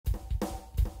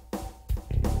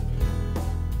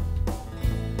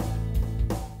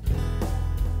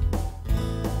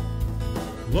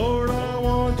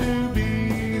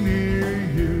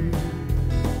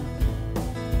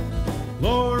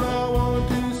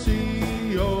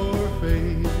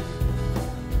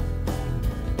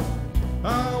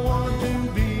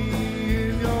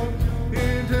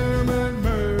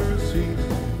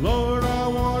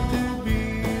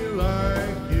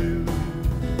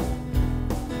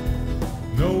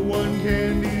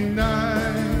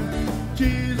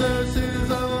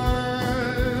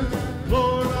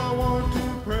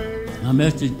My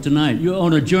message tonight, you're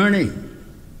on a journey.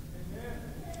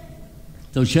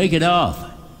 So shake it off.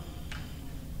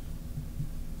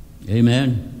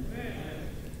 Amen.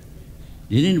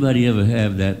 Did anybody ever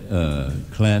have that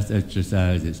class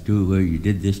exercise at school where you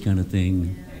did this kind of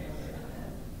thing?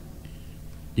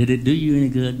 Did it do you any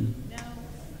good? No.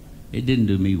 It didn't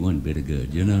do me one bit of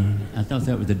good, you know. I thought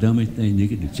that was the dumbest thing you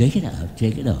could do. Shake it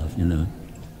off, you know.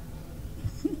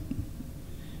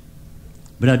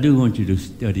 But I do want you to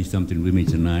study something with me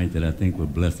tonight that I think will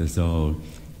bless us all.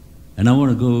 And I want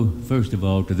to go, first of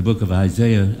all, to the book of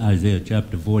Isaiah, Isaiah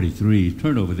chapter 43.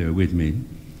 Turn over there with me.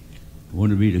 I want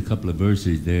to read a couple of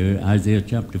verses there. Isaiah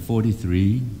chapter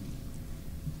 43,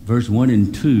 verse 1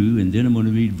 and 2, and then I'm going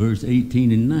to read verse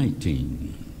 18 and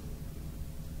 19.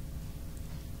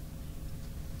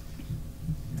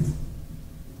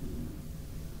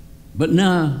 But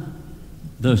now,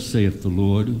 thus saith the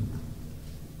Lord,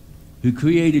 who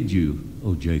created you,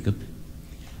 O Jacob.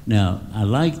 Now, I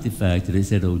like the fact that it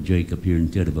said, O Jacob here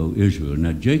instead of O Israel.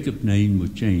 Now, Jacob's name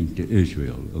was changed to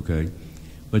Israel, okay?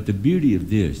 But the beauty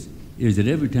of this is that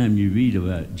every time you read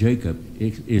about Jacob,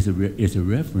 it's a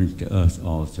reference to us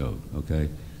also, okay?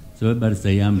 So everybody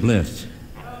say, I'm blessed.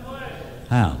 I'm blessed.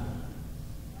 How?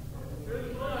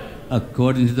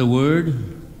 According to the word.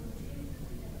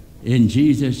 In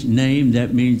Jesus' name,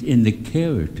 that means in the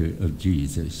character of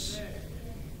Jesus.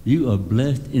 You are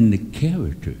blessed in the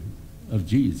character of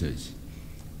Jesus.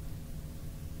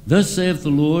 Thus saith the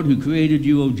Lord, who created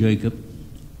you, O Jacob,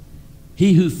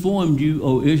 he who formed you,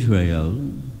 O Israel,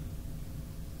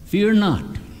 fear not,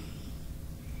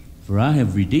 for I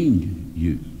have redeemed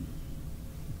you,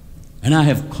 and I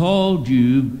have called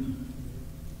you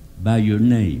by your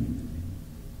name.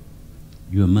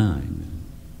 You are mine.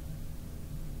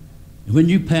 And when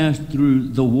you pass through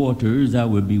the waters, I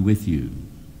will be with you.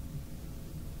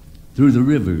 Through the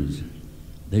rivers,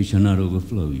 they shall not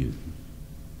overflow you.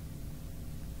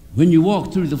 When you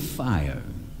walk through the fire,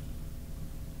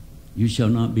 you shall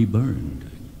not be burned,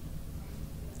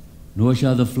 nor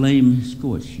shall the flame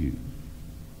scorch you.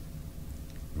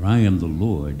 For I am the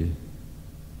Lord,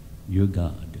 your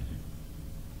God.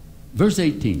 Verse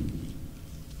 18.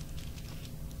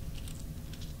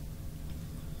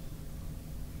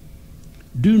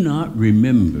 Do not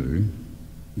remember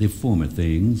the former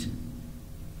things,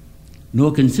 nor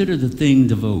consider the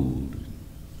things of old.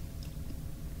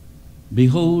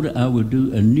 Behold, I will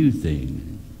do a new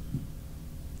thing.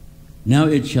 Now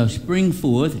it shall spring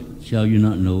forth, shall you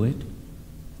not know it?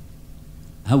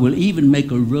 I will even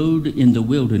make a road in the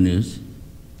wilderness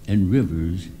and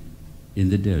rivers in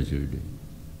the desert.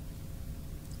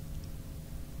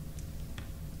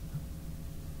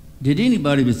 Did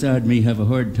anybody beside me have a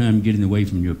hard time getting away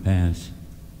from your past?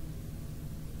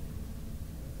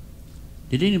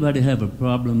 Did anybody have a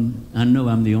problem? I know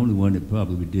I'm the only one that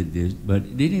probably did this,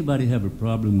 but did anybody have a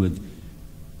problem with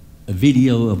a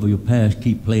video of your past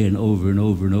keep playing over and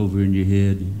over and over in your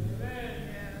head?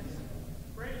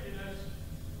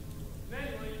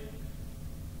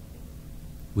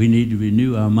 We need to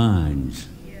renew our minds.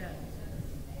 Yes.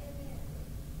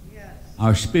 Yes.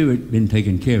 Our spirit been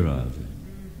taken care of.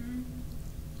 Mm-hmm.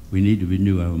 We need to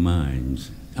renew our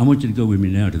minds. I want you to go with me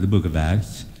now to the book of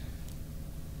Acts,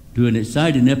 to an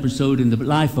exciting episode in the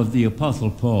life of the Apostle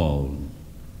Paul.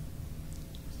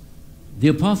 The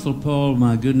Apostle Paul,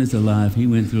 my goodness alive, he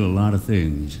went through a lot of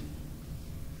things.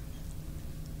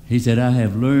 He said, I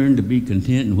have learned to be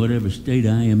content in whatever state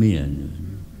I am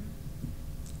in.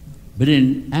 But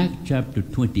in Acts chapter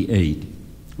 28,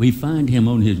 we find him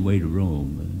on his way to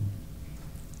Rome.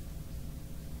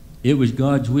 It was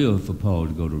God's will for Paul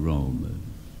to go to Rome.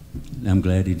 I'm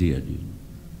glad he did.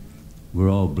 We're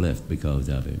all blessed because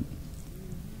of it.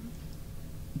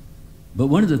 But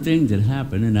one of the things that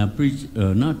happened, and I preached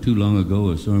not too long ago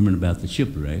a sermon about the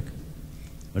shipwreck,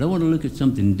 but I want to look at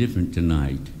something different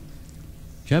tonight.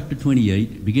 Chapter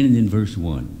 28, beginning in verse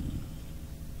 1.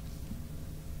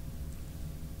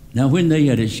 Now when they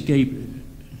had escaped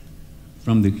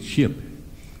from the ship,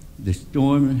 the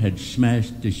storm had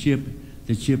smashed the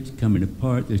ship's coming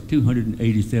apart. There's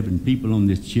 287 people on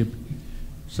this ship.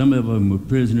 Some of them were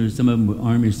prisoners, some of them were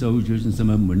army soldiers, and some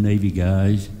of them were Navy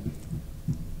guys.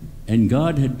 And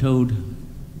God had told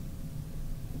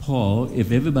Paul,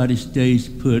 if everybody stays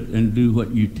put and do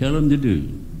what you tell them to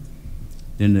do,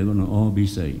 then they're going to all be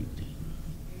saved.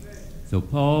 So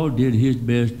Paul did his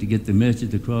best to get the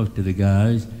message across to the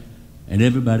guys, and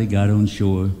everybody got on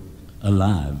shore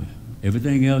alive.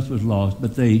 Everything else was lost,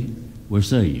 but they were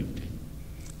saved.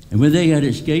 And when they had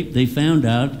escaped, they found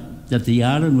out that the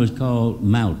island was called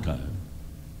Malta.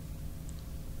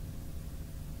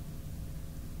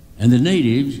 And the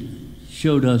natives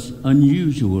showed us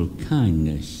unusual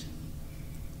kindness.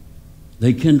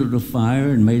 They kindled a fire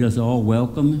and made us all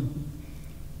welcome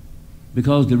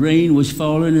because the rain was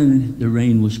falling and the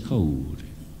rain was cold.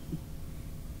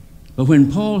 But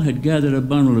when Paul had gathered a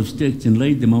bundle of sticks and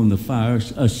laid them on the fire,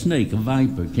 a snake, a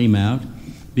viper, came out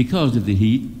because of the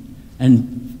heat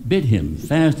and bit him,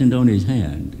 fastened on his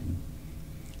hand.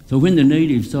 So when the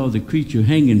natives saw the creature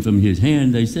hanging from his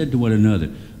hand, they said to one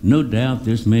another, "No doubt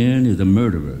this man is a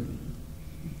murderer,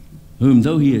 whom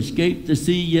though he escaped the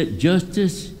sea, yet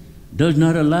justice does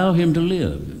not allow him to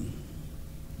live."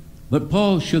 But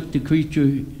Paul shook off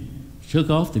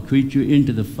the creature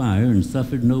into the fire and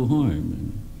suffered no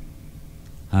harm.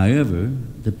 However,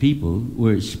 the people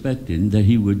were expecting that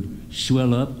he would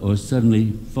swell up or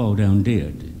suddenly fall down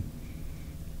dead.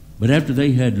 But after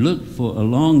they had looked for a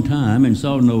long time and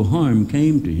saw no harm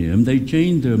came to him, they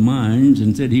changed their minds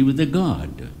and said he was a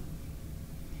god.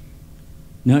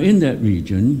 Now in that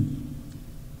region,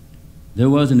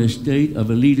 there was an estate of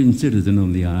a leading citizen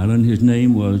on the island. His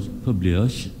name was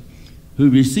Publius, who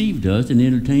received us and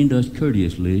entertained us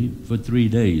courteously for 3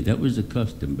 days. That was the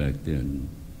custom back then.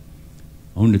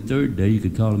 On the third day, you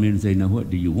could call him in and say, "Now what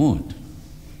do you want?"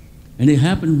 And it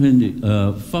happened when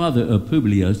the father of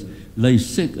Publius lay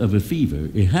sick of a fever.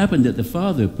 It happened that the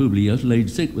father of Publius lay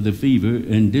sick with a fever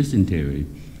and dysentery.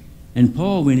 And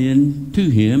Paul went in to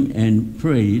him and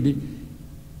prayed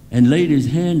and laid his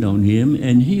hand on him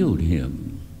and healed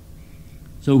him.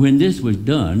 So when this was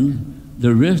done,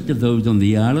 the rest of those on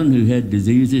the island who had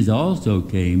diseases also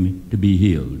came to be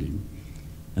healed.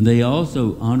 And they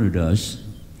also honored us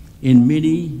in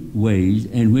many ways,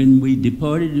 and when we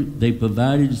departed, they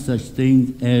provided such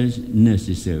things as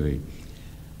necessary.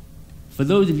 For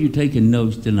those of you taking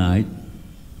notes tonight,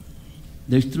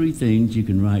 there's 3 things you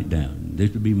can write down.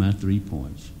 This would be my 3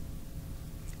 points.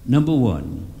 Number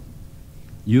 1,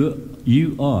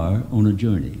 you are on a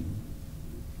journey.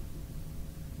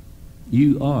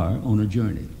 You are on a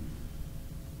journey.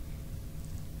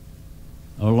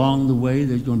 Along the way,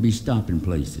 there's going to be stopping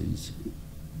places.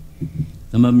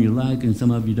 Some of them you like and some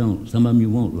of you don't. Some of them you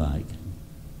won't like.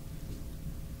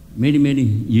 Many, many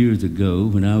years ago,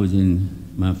 when I was in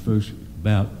my first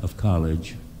bout of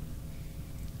college,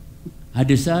 I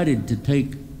decided to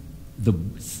take the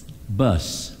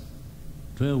bus,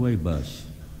 trailway bus,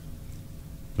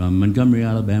 from Montgomery,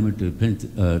 Alabama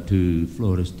to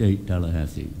Florida State,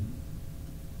 Tallahassee.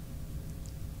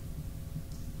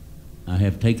 I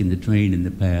have taken the train in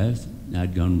the past.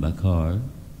 I'd gone by car.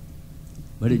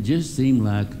 But it just seemed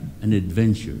like an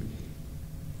adventure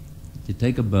to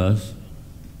take a bus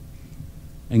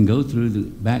and go through the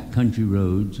backcountry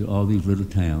roads to all these little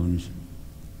towns.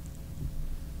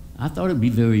 I thought it'd be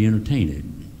very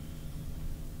entertaining.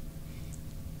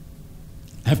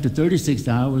 After 36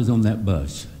 hours on that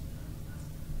bus,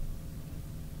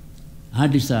 I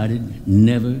decided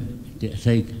never to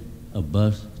take a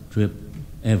bus trip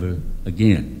ever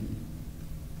again.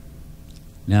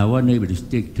 Now, I wasn't able to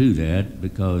stick to that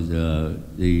because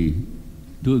the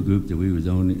tour group that we was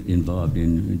involved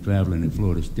in traveling at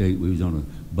Florida State, we was on a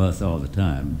bus all the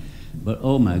time. But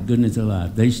oh my goodness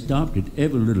alive, they stopped at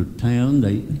every little town.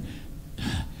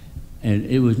 And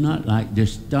it was not like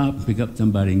just stop and pick up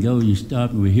somebody and go. You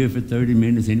stop and we're here for 30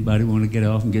 minutes. Anybody want to get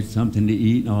off and get something to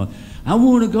eat? Or I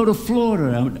want to go to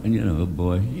Florida. And you know, oh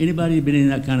boy, anybody been in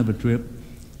that kind of a trip?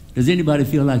 Does anybody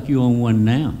feel like you're on one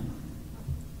now?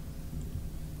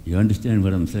 You understand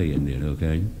what I'm saying then,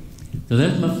 okay? So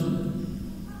that's my...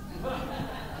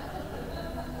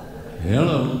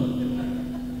 Hello.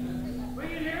 We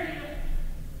can hear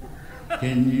you.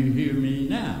 Can you hear me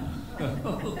now?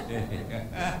 Okay.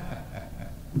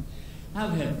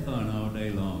 I've had fun all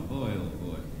day long, boy, oh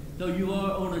boy. So you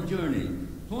are on a journey.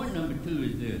 Point number 2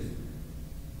 is this.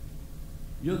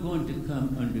 You're going to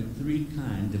come under 3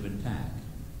 kinds of attack.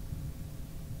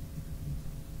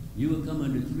 You will come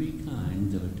under 3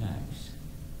 kinds of attacks.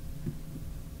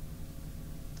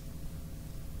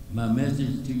 My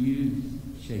message to you,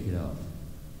 shake it off.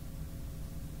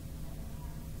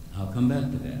 I'll come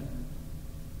back to that.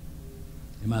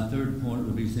 And my 3rd point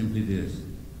will be simply this.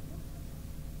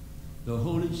 The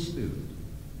Holy Spirit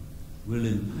will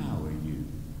empower you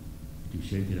to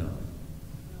shake it off.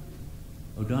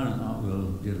 O'Donna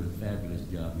Otwell did a fabulous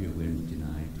job here Wednesday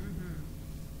night.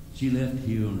 She left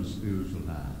here on a spiritual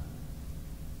high.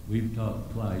 We've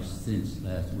talked twice since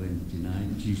last Wednesday night,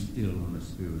 and she's still on a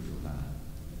spiritual high.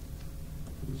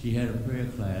 She had a prayer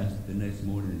class the next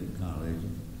morning at college,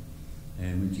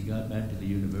 and when she got back to the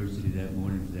university that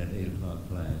morning for that 8 o'clock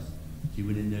class, she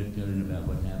went in there telling about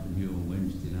what happened here on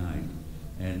Wednesday night,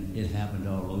 and it happened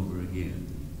all over again.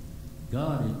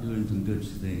 God is doing some good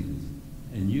things.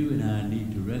 And you and I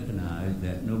need to recognize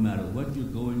that no matter what you're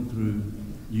going through,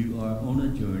 you are on a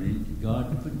journey.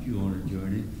 God put you on a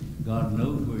journey. God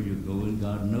knows where you're going.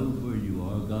 God knows where you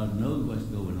are. God knows what's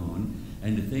going on.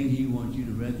 And the thing he wants you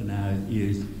to recognize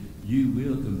is you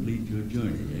will complete your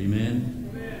journey. Amen?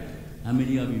 Amen. How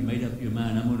many of you made up your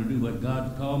mind, I'm going to do what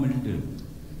God called me to do?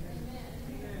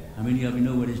 Amen. How many of you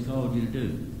know what he's called you to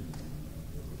do?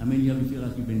 How many of you feel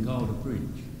like you've been called to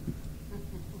preach?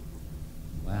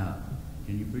 Wow.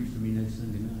 Can you preach for me next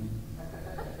Sunday night?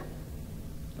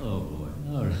 Oh, boy.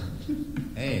 All right.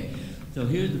 Hey, so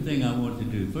here's the thing I want to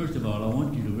do. First of all, I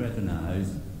want you to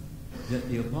recognize that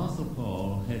the Apostle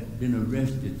Paul had been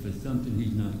arrested for something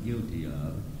he's not guilty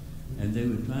of, and they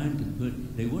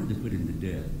wanted to put him to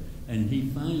death. And he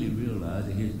finally realized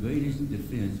that his greatest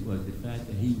defense was the fact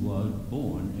that he was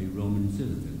born a Roman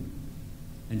citizen.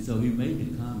 And so he made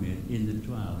a comment in the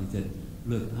trial. He said,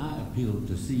 look, I appealed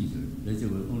to Caesar. They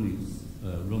said, well, only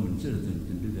Roman citizens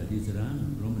can do that. He said,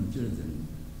 I'm a Roman citizen.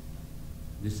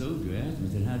 The soldier asked him,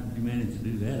 he said, how did you manage to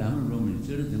do that? I'm a Roman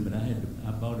citizen, but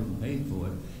I bought it and paid for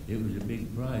it. It was a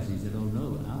big price. He said, oh,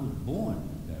 no, I was born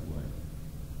that way.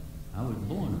 I was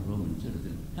born a Roman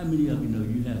citizen. How many of you know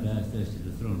you have access to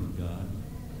the throne of God?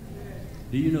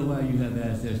 Do you know why you have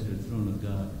access to the throne of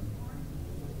God?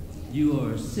 You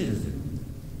are a citizen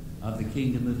of the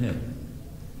kingdom of heaven.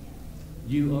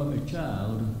 You are a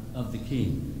child of the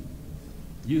King.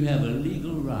 You have a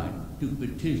legal right to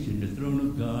petition the throne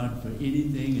of God for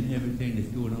anything and everything that's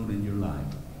going on in your life.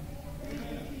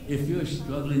 If you're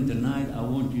struggling tonight, I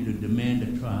want you to demand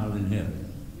a trial in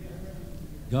heaven.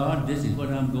 God, this is what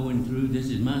I'm going through.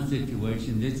 This is my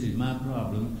situation. This is my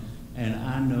problem. And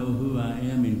I know who I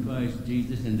am in Christ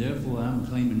Jesus, and therefore I'm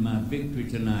claiming my victory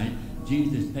tonight.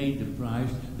 Jesus paid the price.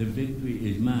 The victory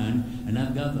is mine. And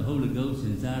I've got the Holy Ghost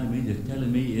inside of me that's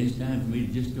telling me it's time for me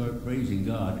to just start praising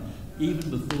God, even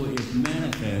before it's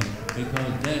manifest,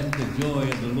 because that's the joy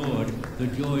of the Lord, the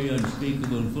joy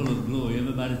unspeakable and full of glory.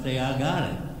 Everybody say, I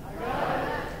got it. I got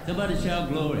it. Somebody shout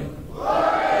glory.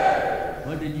 Glory.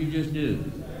 What did you just do?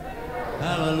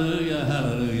 Hallelujah,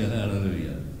 hallelujah,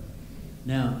 hallelujah.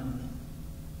 Now,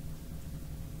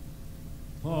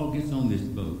 Paul gets on this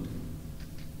boat.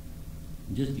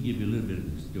 Just to give you a little bit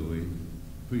of the story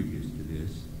previous to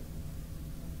this,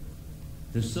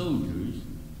 the soldiers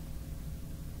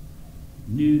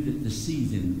knew that the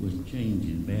season was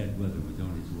changing. Bad weather was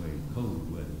on its way.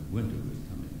 Cold weather. Winter was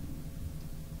coming.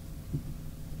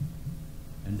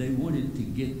 And they wanted to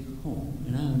get home.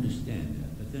 And I understand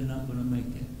that, but they're not going to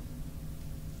make it.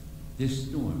 This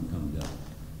storm comes up.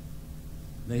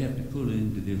 They have to pull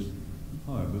into this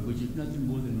harbor, which is nothing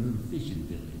more than a little fishing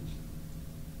village.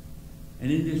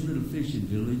 And in this little fishing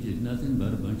village is nothing but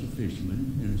a bunch of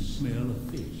fishermen and a smell of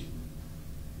fish.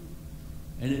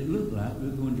 And it looked like we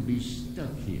were going to be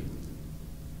stuck here.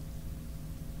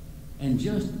 And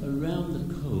just around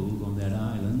the cove on that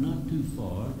island, not too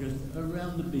far, just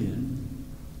around the bend,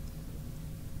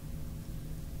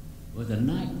 was a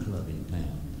nightclub in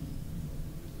town.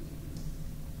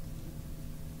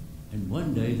 And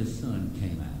one day the sun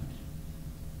came out,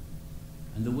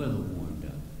 and the weather warmed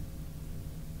up.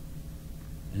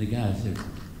 And the guy said,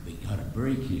 we got a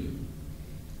break here.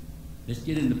 Let's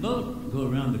get in the boat and go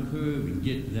around the curve and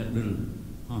get to that little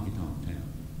honky-tonk town.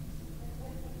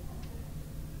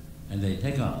 And they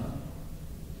take off.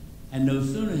 And no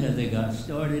sooner had they got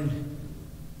started,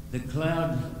 the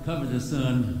cloud covered the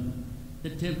sun, the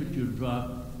temperature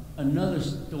dropped, another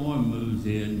storm moves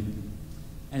in,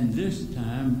 and this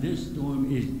time, this storm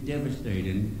is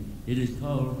devastating. It is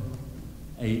called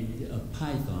a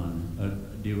python,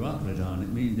 a Euroclydon. It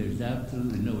means there's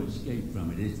absolutely no escape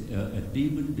from it. It's a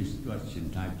demon destruction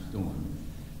type storm.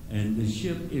 And the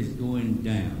ship is going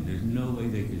down. There's no way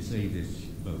they could save this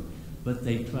boat. But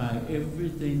they try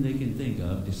everything they can think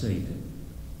of to save it.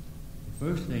 The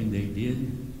first thing they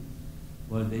did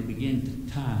was they began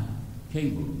to tie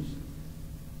cables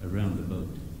around the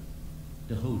boat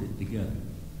to hold it together.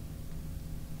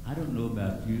 I don't know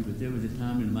about you, but there was a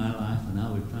time in my life when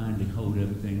I was trying to hold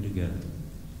everything together.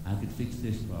 I could fix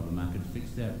this problem. I could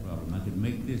fix that problem. I could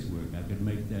make this work. I could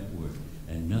make that work.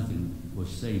 And nothing was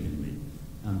saving me.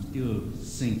 I'm still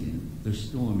sinking. The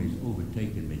storm is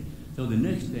overtaking me. So the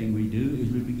next thing we do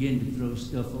is we begin to throw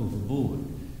stuff overboard.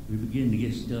 We begin to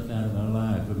get stuff out of our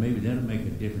lives. But maybe that'll make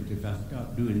a difference if I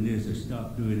stop doing this or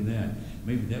stop doing that.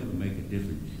 Maybe that would make a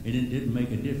difference. And it didn't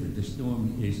make a difference. The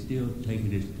storm is still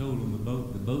taking its toll on the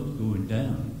boat. The boat's going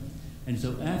down. And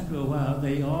so after a while,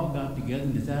 they all got together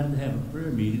and decided to have a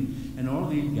prayer meeting. And all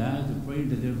these guys are praying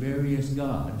to their various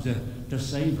gods to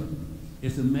save them.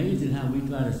 It's amazing how we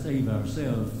try to save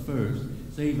ourselves first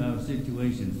save our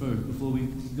situation first before we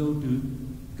go to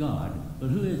God. But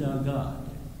who is our God?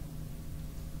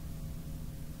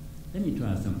 Let me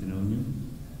try something on you.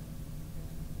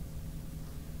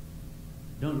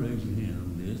 Don't raise your hand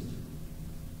on this.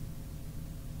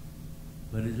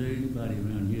 But is there anybody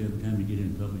around here, every time you get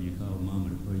in trouble, you call Mama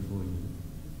to pray for you?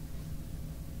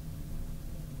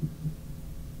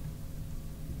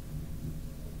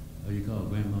 Or you call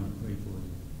Grandma to pray for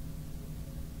you?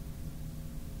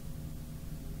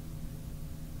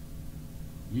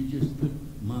 You just put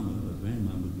Mama or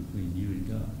Grandmama between you and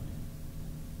God.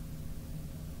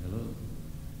 Hello?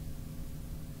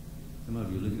 Some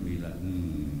of you look at me like,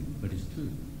 but it's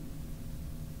true.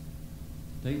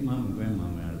 Take Mama and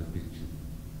Grandmama out of the picture.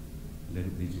 Let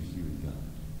it be just you and God.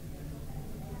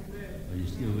 Are you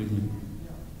still with me?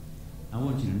 I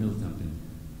want you to know something.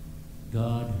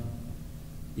 God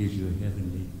is your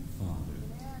heavenly Father.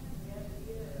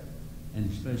 And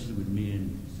especially with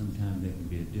men, sometimes that can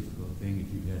be a difficult thing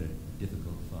if you've had a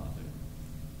difficult father.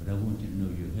 But I want you to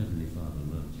know your heavenly Father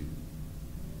loves you.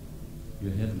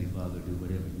 Your heavenly Father will do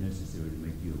whatever is necessary to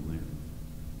make you a winner.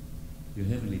 Your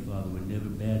heavenly Father would never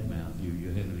badmouth you.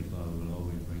 Your heavenly Father will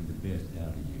always bring the best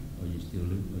out of you. Are you still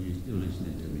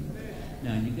listening to me?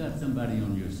 Now, you got somebody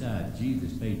on your side.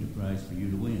 Jesus paid the price for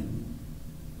you to win.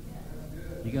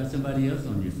 You got somebody else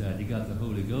on your side. You got the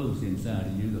Holy Ghost inside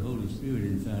of you, the Holy Spirit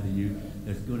inside of you,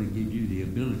 that's going to give you the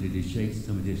ability to shake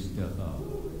some of this stuff off.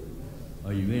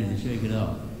 Are you ready to shake it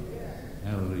off?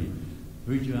 Hallelujah.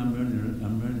 Preacher, I'm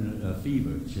running a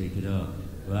fever. Shake it off.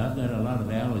 Well, I've got a lot of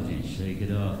allergies. Shake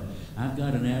it off. I've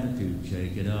got an attitude.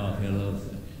 Shake it off. Hello.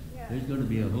 There's going to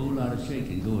be a whole lot of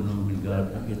shaking going on when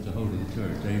God gets a hold of the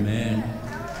church. Amen.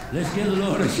 Let's give the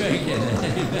Lord a shaking.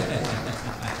 Amen.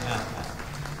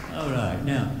 All right.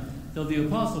 Now, so the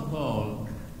Apostle Paul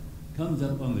comes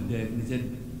up on the deck and he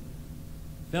said,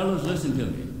 fellows, listen to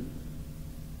me.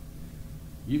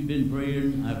 You've been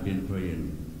praying. I've been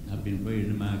praying. I've been praying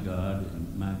to my God,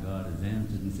 and my God has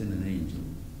answered and sent an angel.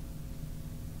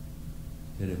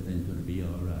 Said everything's going to be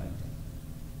all right.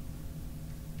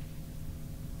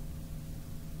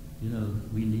 You know,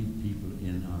 we need people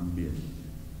in our midst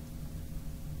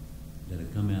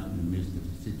that'll come out in the midst of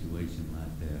a situation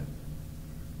like that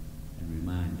and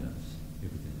remind us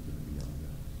everything's going to be all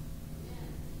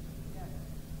right.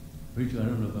 Preacher, I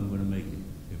don't know if I'm going to make it.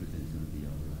 Everything's going to be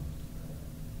all right.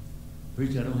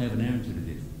 Preacher, I don't have an answer to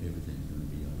this. Everything's going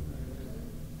to be all right.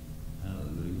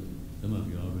 Hallelujah. Some of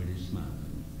you are already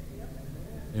smiling.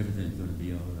 Everything's going to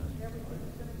be all right.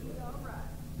 Everything's going to be all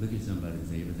right. Look at somebody and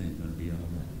say, everything's going to be all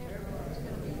right. Everything's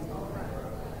going to be all right.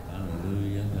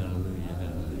 Hallelujah, hallelujah,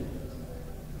 hallelujah.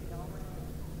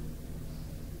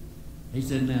 He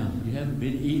said, now, you haven't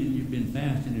been eating, you've been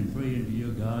fasting and praying to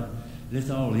your God. Let's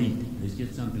all eat. Let's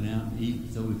get something out and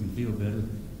eat so we can feel better.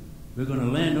 We're going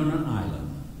to land on an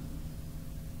island.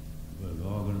 We're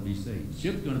all going to be saved.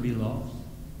 Ship's going to be lost.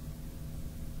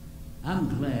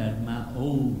 I'm glad my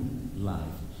old life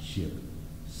ship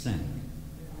sank.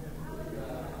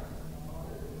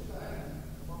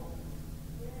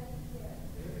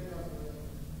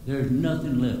 There's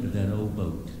nothing left of that old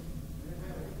boat.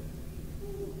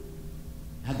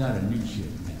 I got a new ship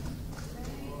now.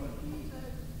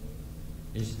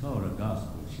 It's called a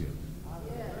gospel ship.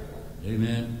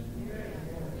 Amen.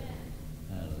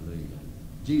 Hallelujah.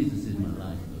 Jesus is my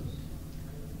lifeboat.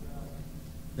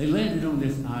 They landed on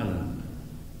this island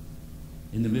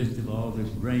in the midst of all this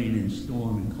rain and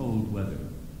storm and cold weather.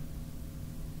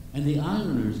 And the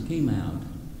islanders came out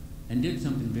and did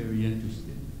something very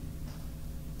interesting.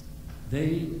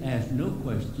 They asked no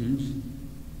questions,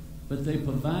 but they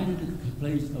provided a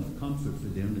place of comfort for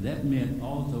them. That meant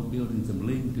also building some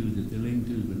lean-tos if the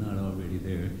lean-tos were not already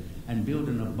there, and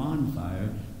building a bonfire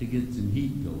to get some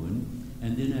heat going.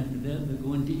 And then after that, they're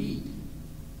going to eat.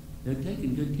 They're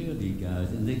taking good care of these guys,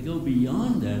 and they go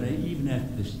beyond that. Even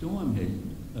after the storm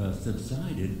had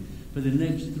subsided, for the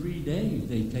next 3 days,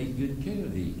 they take good care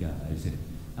of these guys.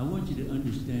 I want you to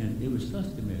understand, it was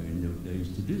customary in those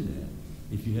days to do that.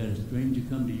 If you had a stranger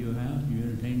come to your house, you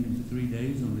entertained them for 3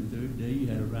 days. On the third day, you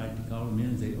had a right to call them in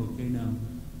and say, okay, now,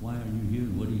 why are you here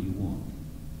and what do you want?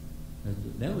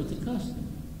 That was the custom,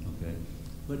 okay?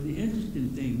 But the interesting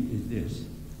thing is this.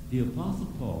 The Apostle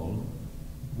Paul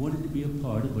wanted to be a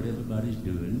part of what everybody's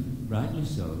doing, rightly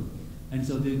so. And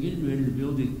so they're getting ready to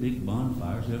build this big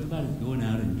bonfire. So everybody's going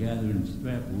out and gathering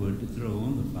scrap wood to throw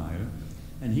on the fire.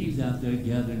 And he's out there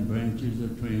gathering branches or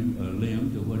trim or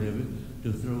limbs or whatever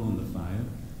to throw on the fire.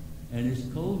 And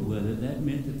it's cold weather. That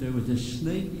meant that there was a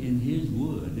snake in his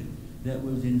wood that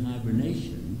was in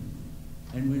hibernation.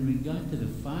 And when we got to the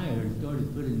fire and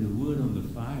started putting the wood on the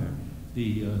fire,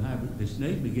 the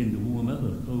snake began to warm up,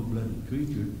 a cold-blooded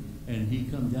creature, and he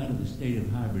comes out of a state of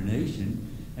hibernation.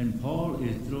 And Paul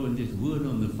is throwing this wood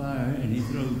on the fire, and he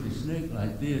throws the snake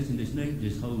like this, and the snake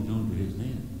just holds onto his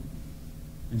hand.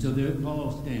 And so there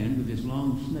Paul stands with this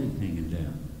long snake hanging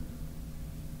down.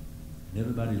 And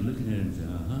everybody's looking at him and saying,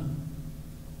 uh-huh.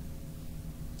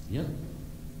 Yep.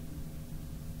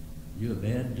 You're a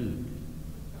bad dude.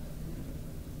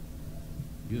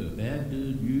 You're a bad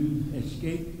dude. You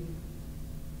escaped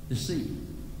the sea.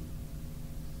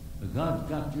 But God's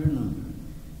got your number.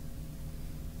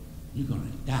 You're going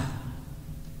to die.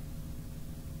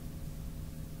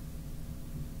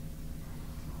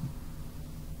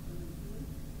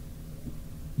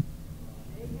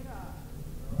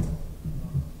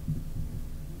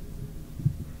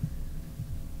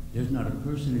 There's not a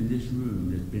person in this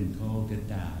room that's been called to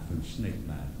die from snake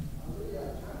bite.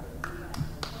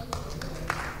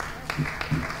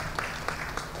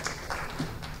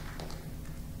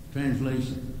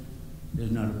 Translation.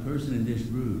 There's not a person in this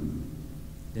room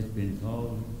that's been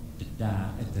called to die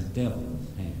at the devil's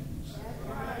hands.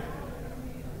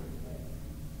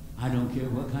 I don't care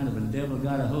what kind of a devil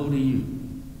got a hold of you.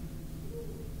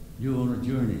 You're on a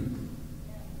journey.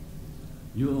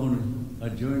 You're on a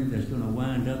journey that's going to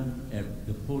wind up at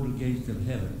the portal gates of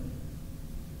heaven.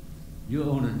 You're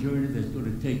on a journey that's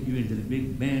going to take you into the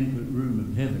big banquet room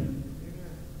of heaven.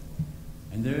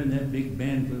 And there in that big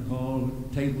banquet hall,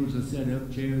 tables are set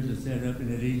up, chairs are set up,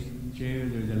 and at each chair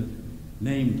there's a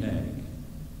name tag.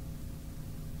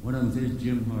 One of them says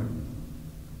Jim Hartin.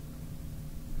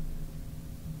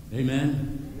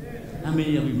 Amen? How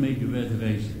many of you made your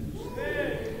reservations?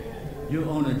 You're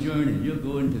on a journey. You're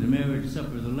going to the marriage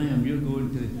supper of the Lamb. You're going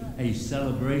to a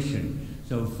celebration.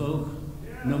 So, folk,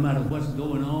 no matter what's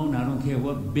going on, I don't care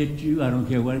what bit you, I don't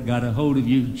care what got a hold of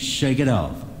you, shake it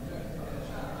off.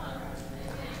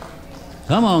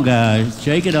 Come on, guys,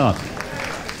 shake it off.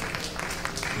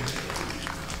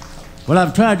 Well,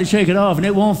 I've tried to shake it off, and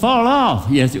it won't fall off.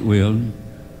 Yes, it will.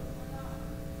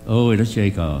 Oh, it'll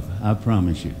shake off, I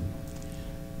promise you.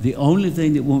 The only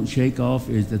thing that won't shake off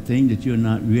is the thing that you're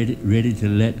not ready to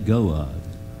let go of.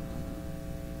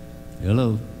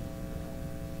 Hello?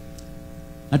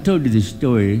 I told you this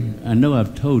story. I know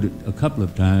I've told it a couple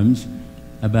of times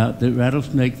about the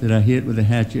rattlesnake that I hit with a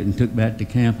hatchet and took back to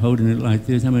camp holding it like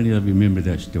this. How many of you remember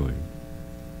that story?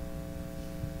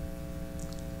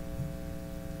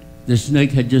 The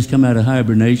snake had just come out of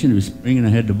hibernation. It was spring, and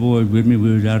I had the boys with me.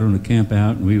 We was out on a camp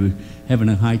out, and we were having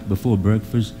a hike before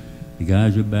breakfast. The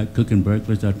guys were back cooking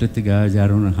breakfast. I took the guys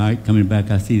out on a hike. Coming back,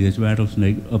 I see this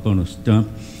rattlesnake up on a stump.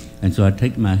 And so I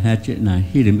take my hatchet and I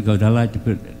hit him, because I like to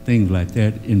put things like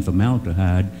that in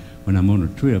formaldehyde when I'm on a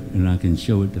trip, and I can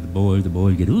show it to the boys. The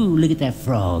boys get, ooh, look at that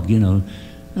frog, you know.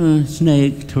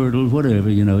 Snake, turtle, whatever,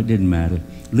 you know, it didn't matter.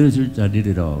 Lizards, I did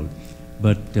it all.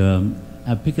 But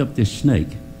I pick up this snake,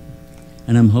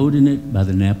 and I'm holding it by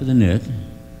the nape of the neck,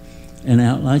 and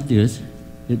out like this,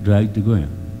 it dragged the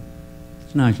ground.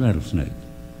 It's a nice rattlesnake.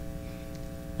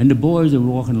 And the boys are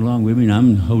walking along with me, and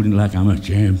I'm holding like I'm a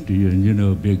champion, you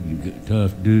know, a big,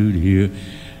 tough dude here.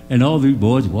 And all these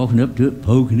boys walking up to it,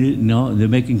 poking it, and all, they're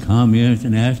making comments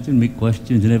and asking me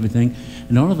questions and everything.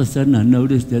 And all of a sudden, I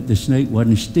noticed that the snake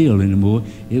wasn't still anymore.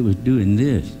 It was doing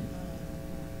this.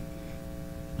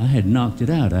 I had knocked it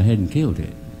out. I hadn't killed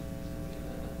it.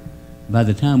 By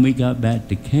the time we got back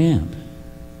to camp,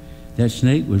 that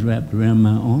snake was wrapped around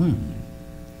my arm.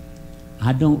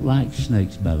 I don't like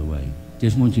snakes, by the way.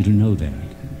 Just want you to know that.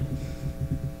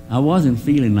 I wasn't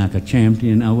feeling like a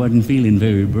champion. I wasn't feeling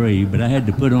very brave, but I had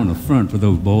to put on a front for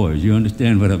those boys. You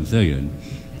understand what I'm saying?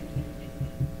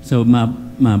 So my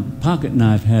pocket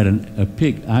knife had a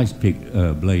ice pick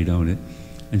blade on it,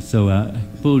 and so I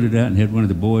pulled it out and had one of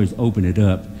the boys open it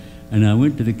up. And I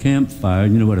went to the campfire.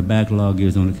 You know what a backlog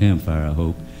is on a campfire, I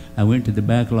hope. I went to the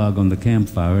backlog on the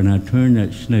campfire, and I turned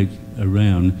that snake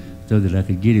around so that I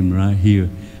could get him right here.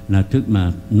 And I took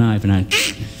my knife and I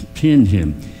pinned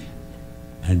him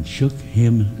and shook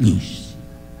him loose.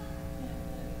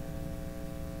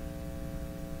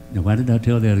 Now, why did I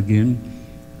tell that again?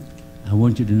 I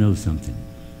want you to know something.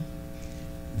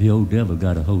 The old devil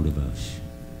got a hold of us.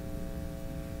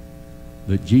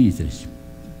 But Jesus,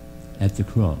 at the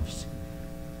cross,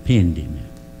 pinned him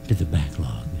to the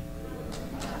backlog.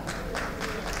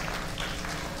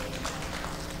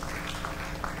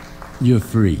 You're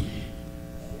free.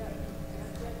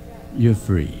 You're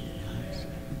free.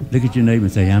 Look at your neighbor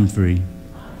and say, I'm free.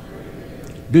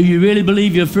 Do you really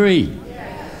believe you're free?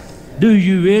 Do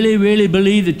you really, really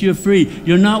believe that you're free?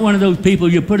 You're not one of those people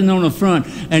you're putting on the front,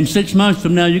 and 6 months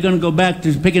from now you're going to go back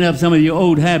to picking up some of your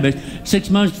old habits.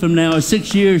 6 months from now or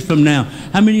 6 years from now.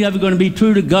 How many of you are going to be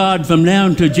true to God from now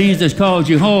until Jesus calls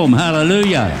you home?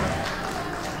 Hallelujah.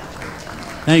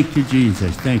 Thank you,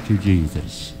 Jesus. Thank you,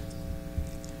 Jesus.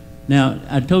 Now,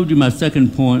 I told you my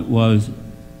second point was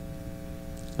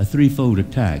a threefold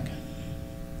attack.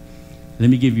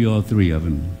 Let me give you all three of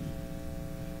them.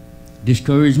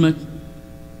 Discouragement,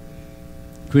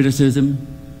 criticism,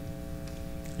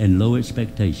 and low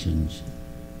expectations.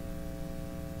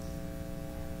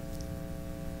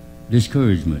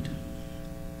 Discouragement.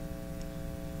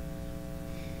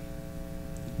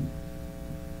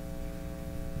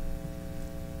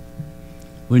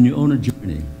 When you're on a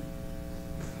journey,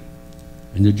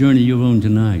 and the journey you're on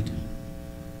tonight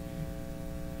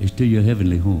is to your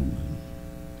heavenly home,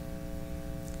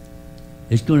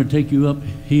 it's going to take you up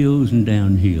hills and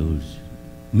down hills,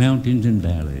 mountains and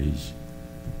valleys,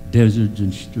 deserts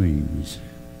and streams.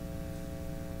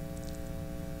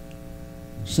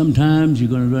 Sometimes you're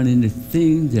going to run into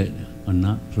things that are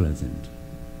not pleasant.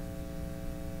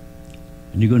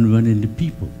 And you're going to run into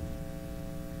people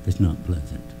that's not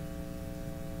pleasant.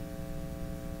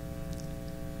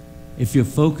 If your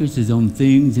focus is on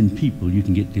things and people, you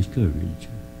can get discouraged.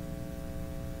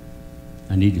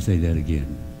 I need to say that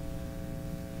again.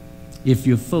 If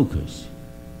your focus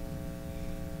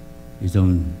is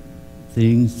on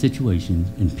things, situations,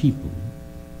 and people,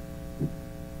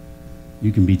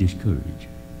 you can be discouraged.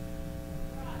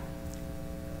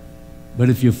 But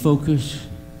if your focus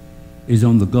is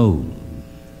on the goal,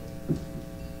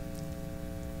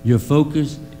 your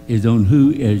focus is on who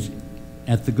is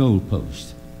at the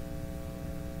goalpost,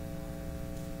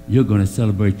 you're going to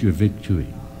celebrate your victory.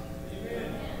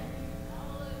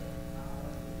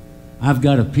 I've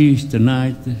got a peace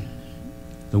tonight that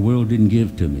the world didn't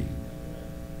give to me,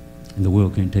 and the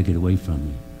world can't take it away from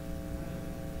me.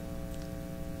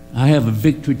 I have a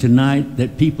victory tonight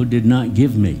that people did not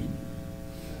give me,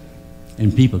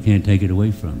 and people can't take it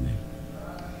away from me.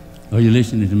 Are you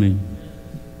listening to me?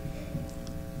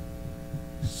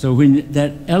 So when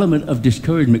that element of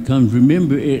discouragement comes,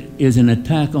 remember it is an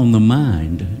attack on the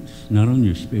mind. It's not on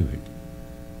your spirit.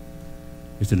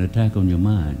 It's an attack on your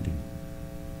mind.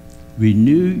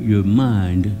 Renew your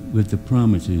mind with the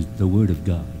promises, the Word of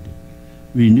God.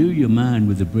 Renew your mind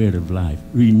with the bread of life.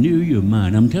 Renew your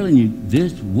mind. I'm telling you,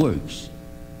 this works.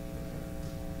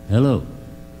 Hello.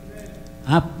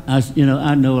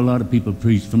 I know a lot of people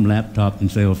preach from laptops and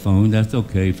cell phones. That's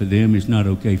okay for them. It's not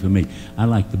okay for me. I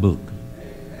like the book.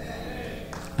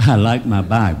 I like my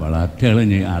Bible. I'm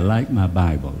telling you, I like my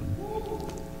Bible.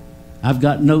 I've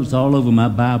got notes all over my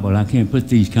Bible. I can't put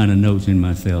these kind of notes in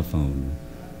my cell phone.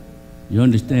 You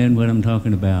understand what I'm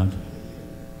talking about?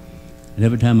 And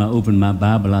every time I open my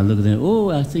Bible, I look at it,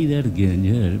 oh, I see that again.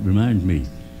 Yeah, it reminds me.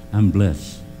 I'm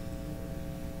blessed.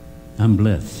 I'm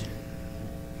blessed.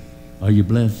 Are you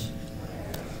blessed?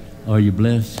 Are you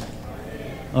blessed?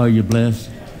 Are you blessed?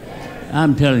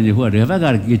 I'm telling you what, if I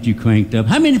got to get you cranked up,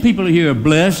 how many people here are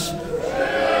blessed?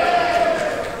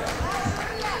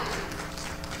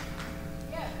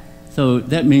 So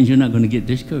that means you're not going to get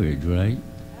discouraged, right?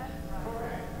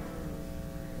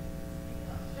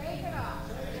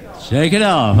 Shake it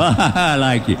off. I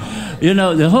like you. You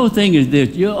know, the whole thing is this.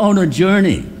 You're on a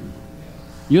journey.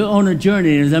 You're on a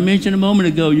journey. As I mentioned a moment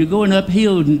ago, you're going up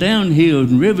hills and down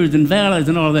hills and rivers and valleys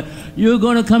and all that. You're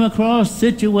going to come across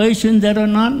situations that are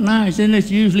not nice, and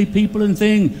it's usually people and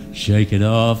things. Shake it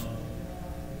off.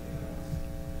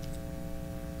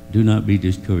 Do not be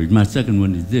discouraged. My second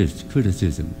one is this,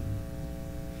 criticism.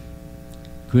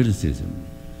 Criticism.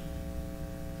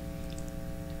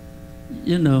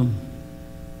 You know,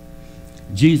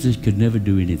 Jesus could never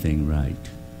do anything right.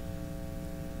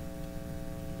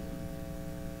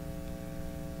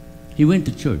 He went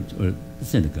to church or the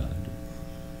synagogue,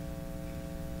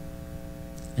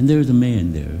 and there was a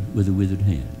man there with a withered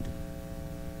hand.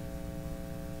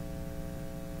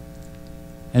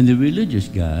 And the religious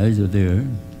guys are there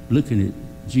looking at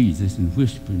Jesus and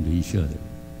whispering to each other.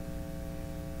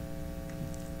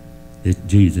 This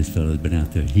Jesus fellow's been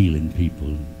out there healing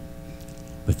people,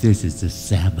 but this is the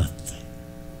Sabbath.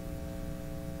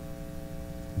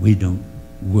 We don't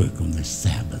work on the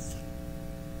Sabbath.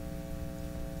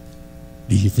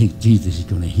 Do you think Jesus is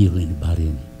going to heal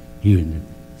anybody here in the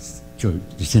church,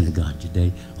 the synagogue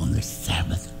today, on the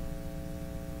Sabbath?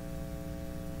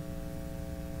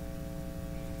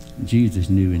 Jesus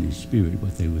knew in his spirit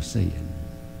what they were saying.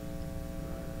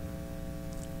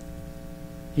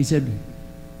 He said,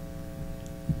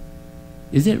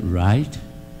 "Is it right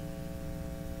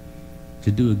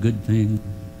to do a good thing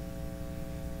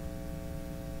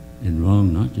and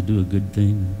wrong not to do a good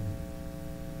thing?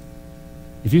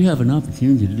 If you have an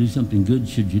opportunity to do something good,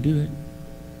 should you do it?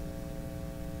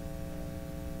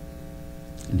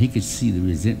 And he could see the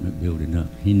resentment building up.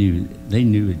 They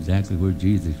knew exactly where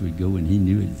Jesus would go, and he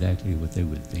knew exactly what they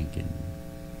were thinking.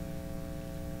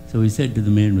 So he said to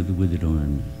the man with the withered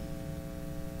arm,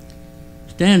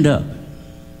 "Stand up."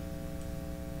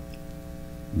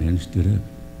 The man stood up.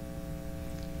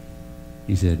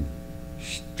 He said,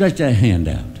 "Stretch that hand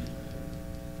out."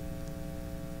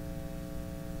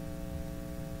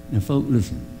 Now, folks,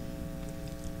 listen.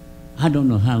 I don't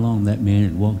know how long that man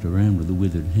had walked around with a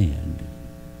withered hand.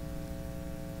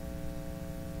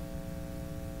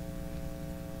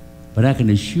 But I can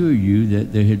assure you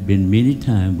that there had been many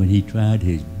times when he tried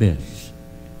his best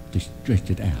to stretch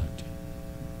it out.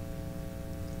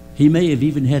 He may have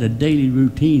even had a daily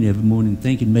routine every morning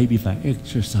thinking, maybe if I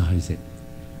exercise it,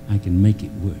 I can make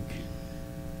it work.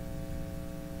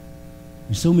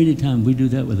 And so many times we do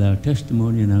that with our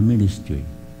testimony and our ministry.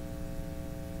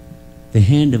 The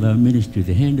hand of our ministry,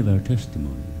 the hand of our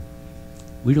testimony.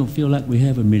 We don't feel like we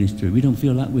have a ministry. We don't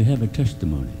feel like we have a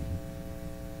testimony.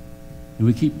 And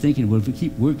we keep thinking, well, if we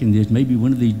keep working this, maybe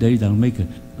one of these days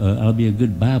I'll be a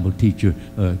good Bible teacher.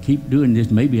 Keep doing this,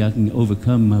 maybe I can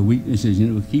overcome my weaknesses.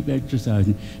 We keep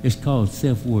exercising. It's called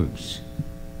self-works.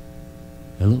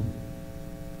 Hello?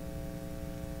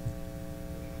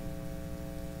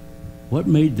 What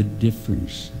made the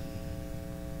difference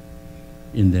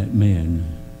in that man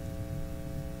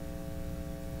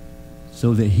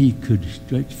so that he could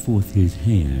stretch forth his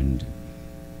hand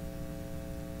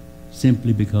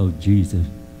simply because Jesus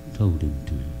told him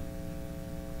to?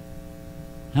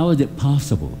 How is it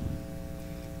possible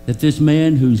that this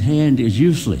man whose hand is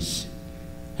useless,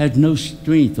 has no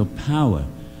strength or power,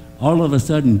 all of a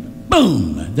sudden,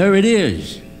 boom, there it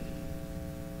is?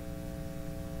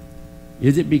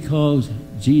 Is it because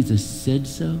Jesus said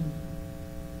so?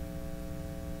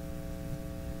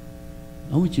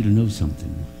 I want you to know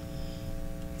something.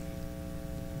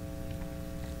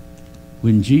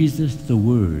 When Jesus, the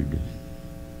Word,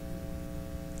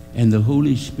 and the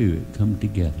Holy Spirit come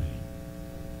together,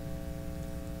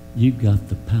 you've got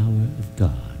the power of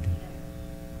God.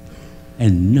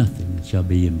 And nothing shall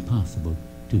be impossible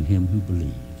to him who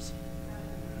believes.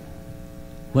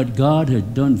 What God has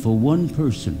done for one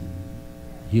person,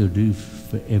 he'll do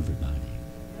for everybody.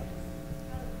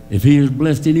 If he has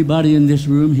blessed anybody in this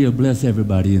room, he'll bless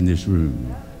everybody in this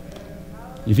room.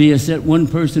 If he has set one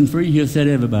person free, he'll set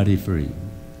everybody free.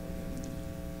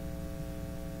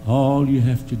 All you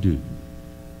have to do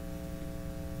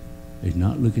is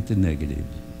not look at the negative.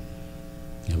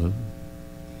 Hello?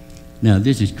 Now,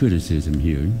 this is criticism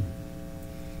here.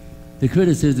 The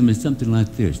criticism is something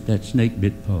like this. That snake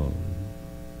bit Paul.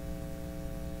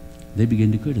 They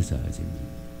begin to criticize him.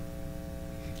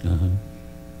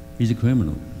 He's a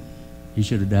criminal. He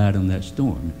should have died on that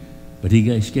storm. But he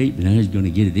got escaped, and now he's going to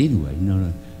get it anyway.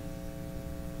 No.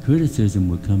 Criticism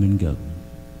will come and go.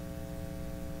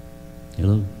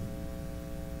 Hello?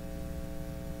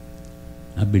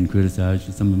 I've been criticized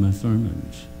for some of my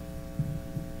sermons.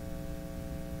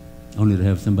 Only to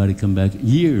have somebody come back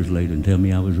years later and tell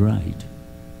me I was right.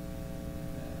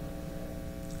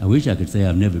 I wish I could say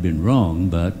I've never been wrong,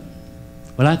 but,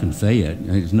 well, I can say it.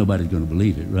 Nobody's going to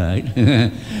believe it, right?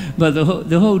 But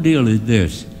the whole deal is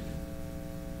this.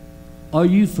 Are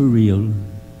you for real?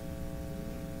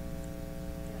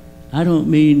 I don't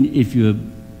mean if you're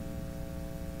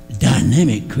a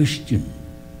dynamic Christian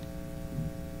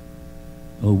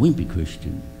or a wimpy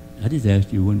Christian. I just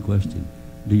asked you one question.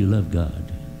 Do you love God?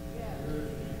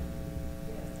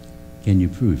 Can you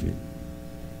prove it?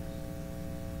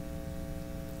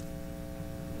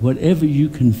 Whatever you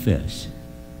confess,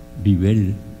 be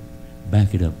ready to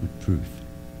back it up with proof.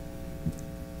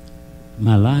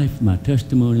 My life, my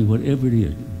testimony, whatever it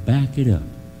is, back it up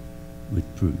with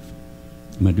proof.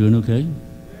 Am I doing okay?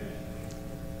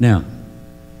 Now,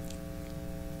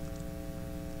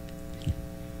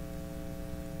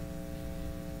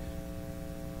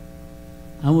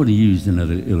 I want to use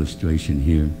another illustration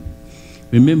here.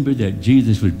 Remember that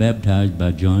Jesus was baptized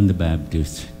by John the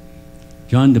Baptist.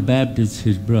 John the Baptist,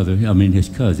 his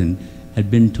cousin,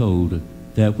 had been told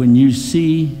that when you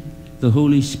see the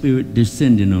Holy Spirit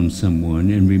descending on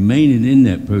someone and remaining in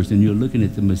that person, you're looking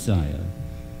at the Messiah.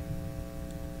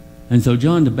 And so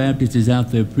John the Baptist is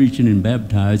out there preaching and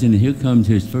baptizing, and here comes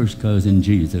his first cousin,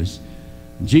 Jesus.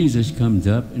 Jesus comes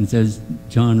up and says,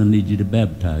 John, I need you to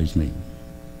baptize me.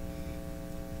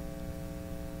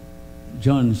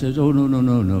 John says, oh,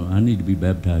 no, I need to be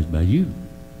baptized by you.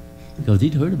 Because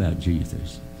he'd heard about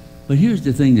Jesus. But here's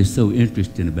the thing that's so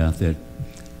interesting about that.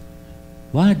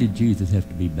 Why did Jesus have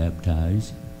to be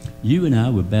baptized? You and I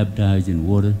were baptized in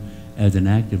water as an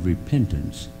act of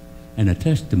repentance and a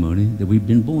testimony that we've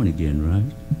been born again,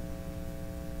 right?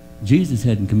 Jesus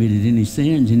hadn't committed any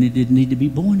sins, and he didn't need to be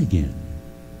born again.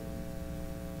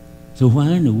 So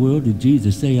why in the world did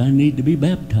Jesus say, I need to be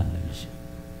baptized?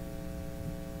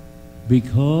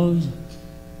 Because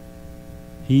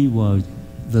he was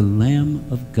the Lamb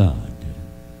of God,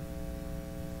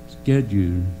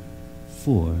 scheduled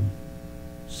for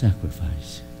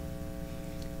sacrifice.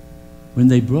 When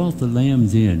they brought the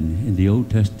lambs in the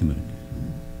Old Testament,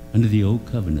 under the Old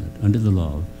Covenant, under the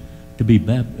law, to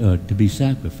be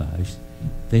sacrificed,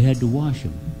 they had to wash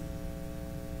them.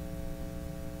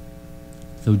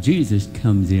 So Jesus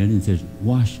comes in and says,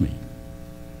 wash me.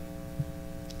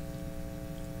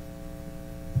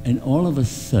 And all of a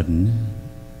sudden,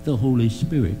 the Holy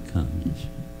Spirit comes.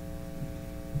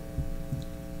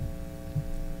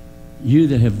 You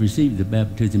that have received the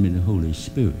baptism in the Holy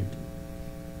Spirit,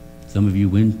 some of you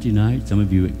Wednesday night, some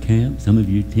of you at camp, some of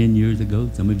you 10 years ago,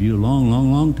 some of you a long,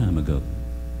 long, long time ago.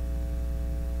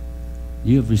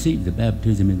 You have received the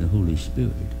baptism in the Holy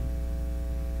Spirit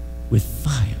with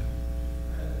fire.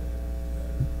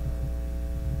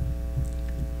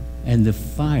 And the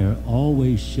fire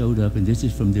always showed up, and this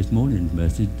is from this morning's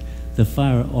message, the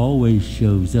fire always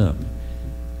shows up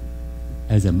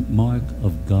as a mark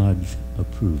of God's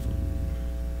approval.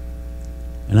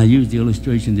 And I used the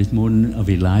illustration this morning of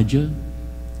Elijah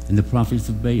and the prophets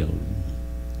of Baal.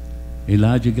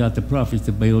 Elijah got the prophets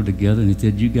of Baal together and he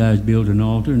said, you guys build an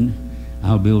altar and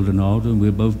I'll build an altar, and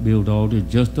we'll both build altars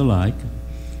just alike.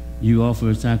 You offer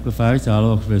a sacrifice,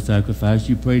 I'll offer a sacrifice.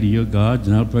 You pray to your gods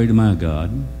and I'll pray to my God.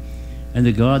 And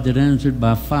the God that answered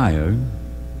by fire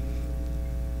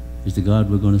is the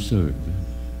God we're going to serve.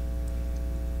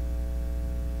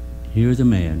 Here's a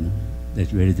man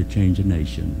that's ready to change a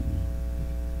nation.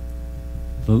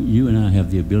 Folks, you and I have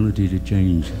the ability to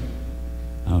change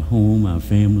our home, our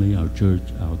family, our church,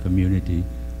 our community.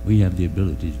 We have the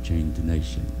ability to change the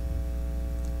nation.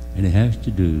 And it has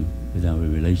to do with our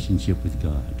relationship with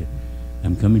God.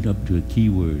 I'm coming up to a key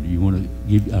word.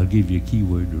 I'll give you a key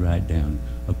word to write down.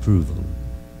 Approval.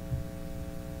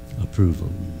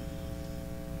 Approval.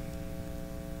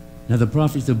 Now the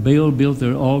prophets of Baal built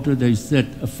their altar. They set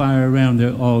a fire around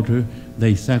their altar.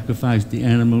 They sacrificed the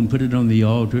animal and put it on the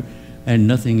altar, and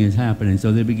nothing is happening.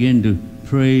 So they begin to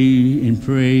pray and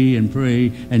pray and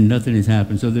pray, and nothing has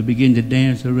happened. So they begin to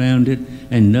dance around it,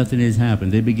 and nothing has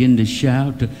happened. They begin to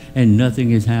shout, and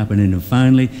nothing is happening. And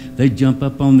finally, they jump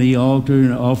up on the altar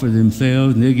and offer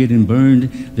themselves, and they're getting burned.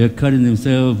 They're cutting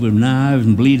themselves with knives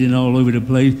and bleeding all over the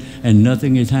place, and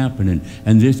nothing is happening.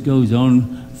 And this goes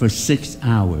on for 6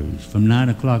 hours, from 9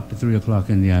 o'clock to 3 o'clock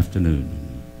in the afternoon.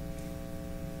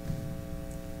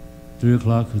 3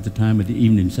 o'clock was the time of the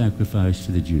evening sacrifice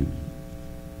to the Jews.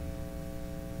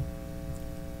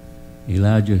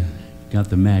 Elijah got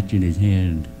the match in his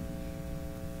hand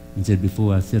and said,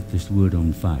 before I set this wood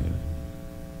on fire,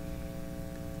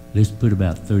 let's put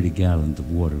about 30 gallons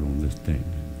of water on this thing.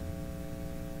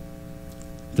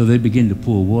 So they began to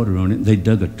pour water on it. They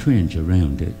dug a trench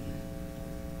around it.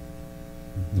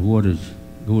 The water's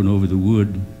going over the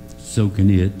wood,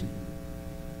 soaking it,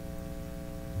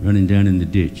 running down in the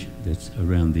ditch that's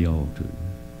around the altar.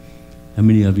 How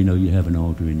many of you know you have an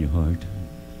altar in your heart?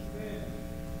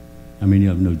 How many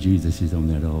of you know Jesus is on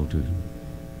that altar?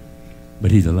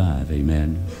 But he's alive,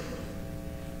 amen.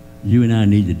 You and I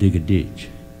need to dig a ditch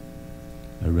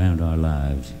around our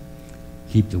lives.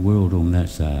 Keep the world on that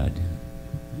side,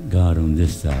 God on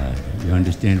this side. You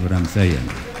understand what I'm saying?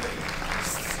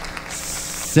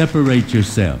 Separate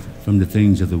yourself from the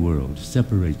things of the world.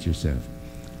 Separate yourself.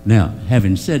 Now,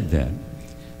 having said that,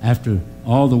 after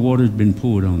all the water's been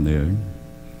poured on there,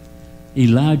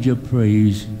 Elijah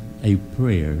prays a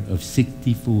prayer of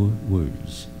 64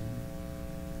 words.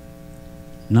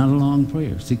 Not a long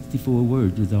prayer. 64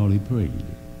 words was all he prayed.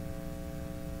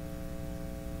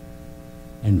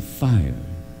 And fire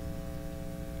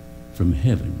from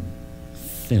heaven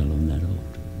fell on that altar.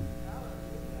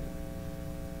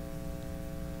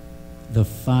 The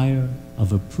fire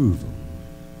of approval.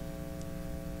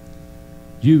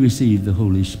 You received the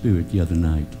Holy Spirit the other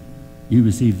night. You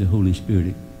received the Holy Spirit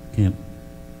at Camp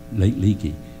Lake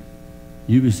Leakey.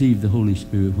 You received the Holy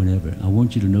Spirit whenever. I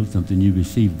want you to know something. You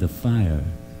received the fire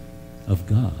of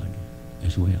God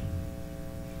as well.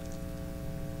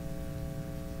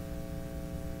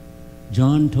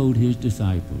 John told his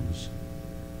disciples,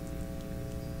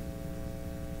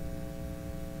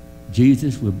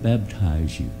 Jesus will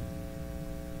baptize you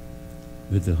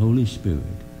with the Holy Spirit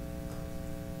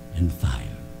and fire.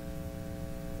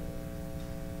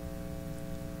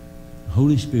 The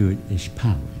Holy Spirit is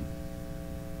power.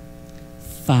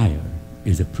 Fire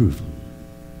is approval.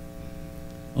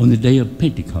 On the day of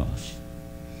Pentecost,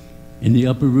 in the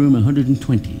upper room,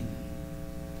 120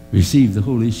 received the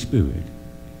Holy Spirit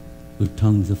with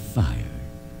tongues of fire.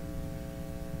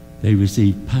 They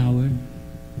received power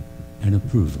and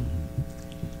approval.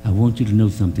 I want you to know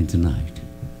something tonight.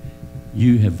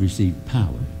 You have received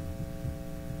power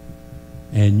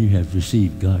and you have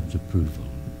received God's approval.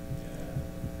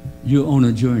 You're on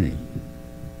a journey.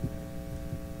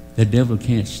 The devil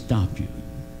can't stop you.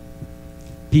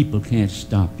 People can't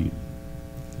stop you.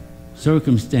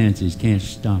 Circumstances can't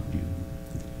stop you.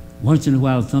 Once in a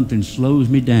while something slows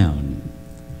me down.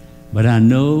 But I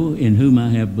know in whom I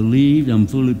have believed, I'm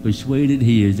fully persuaded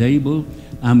he is able.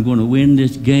 I'm going to win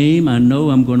this game. I know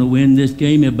I'm going to win this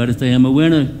game. Everybody say, I'm a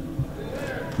winner.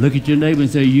 Look at your neighbor and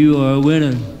say, you are a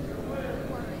winner.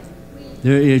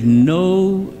 There is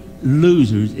no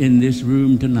losers in this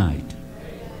room tonight.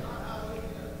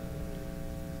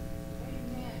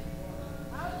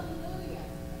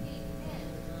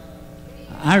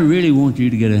 I really want you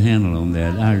to get a handle on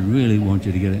that. I really want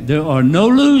you to get it. There are no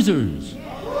losers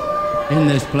in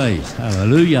this place.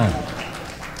 Hallelujah.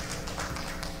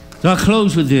 So I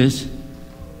close with this.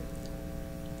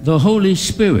 The Holy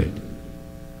Spirit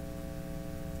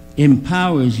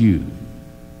empowers you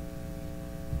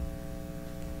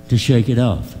to shake it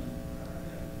off.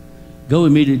 Go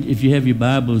with me to, if you have your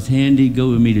Bibles handy,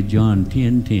 go with me to John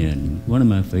 10:10, one of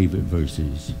my favorite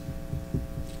verses.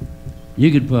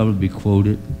 You could probably quote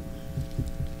it,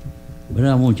 but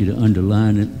I want you to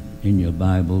underline it in your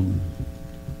Bible.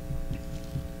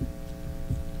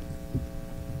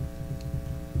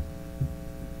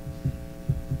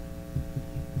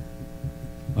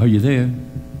 Are you there?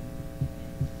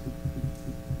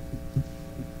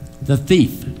 The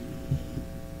thief,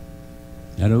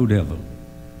 that old devil,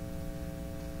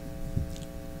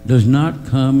 does not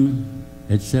come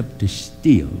except to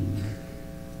steal,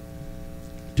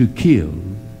 to kill,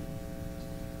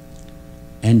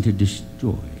 and to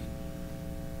destroy.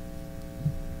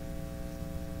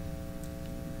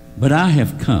 But I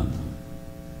have come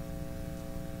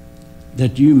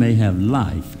that you may have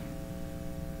life,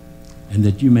 and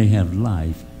that you may have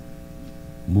life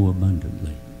more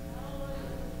abundantly.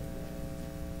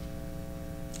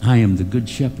 I am the good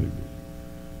shepherd.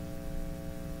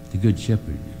 The good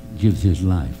shepherd gives his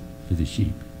life for the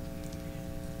sheep.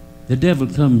 The devil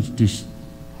comes to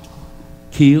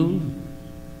kill,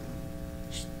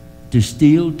 to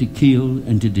steal, to kill,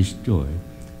 and to destroy.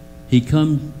 He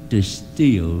comes to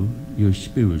steal your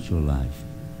spiritual life.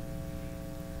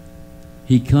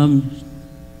 He comes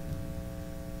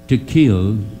to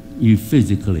kill you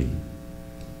physically.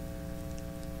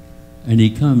 And he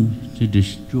comes to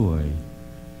destroy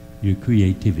your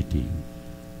creativity.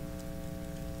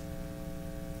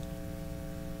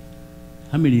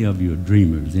 How many of you are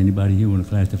dreamers? Anybody here want to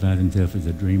classify themselves as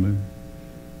a dreamer?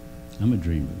 I'm a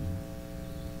dreamer.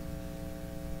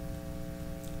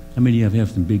 How many of you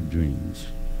have some big dreams?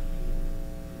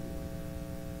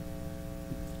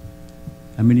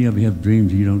 How many of you have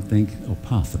dreams you don't think are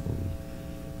possible?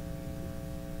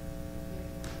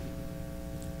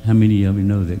 How many of you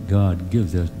know that God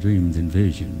gives us dreams and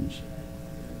visions?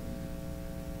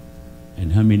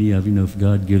 And how many of you know if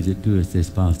God gives it to us, it's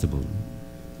possible?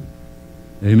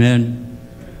 Amen?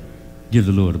 Give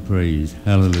the Lord a praise.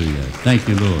 Hallelujah. Thank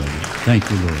you, Lord. Thank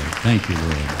you, Lord. Thank you,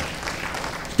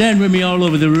 Lord. Stand with me all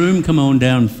over the room. Come on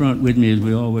down front with me as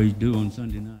we always do on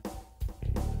Sunday night.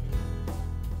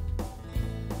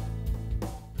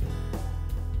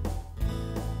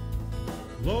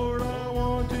 Lord, I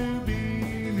want to be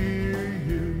near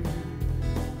you.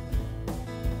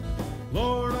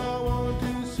 Lord, I want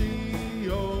to see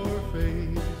your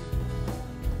face.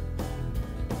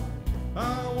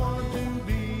 I want to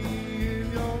be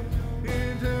in your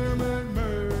intimate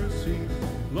mercy.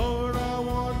 Lord, I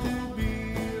want to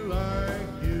be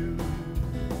like you.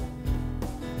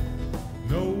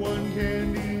 No one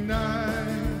can deny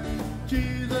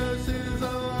Jesus is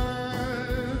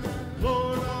alive.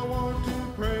 Lord, I want to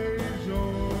praise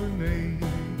your name.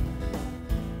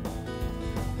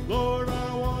 Lord,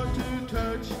 I want to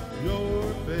touch your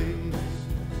face.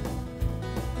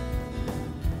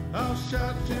 I'll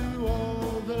shout to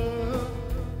all the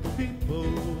people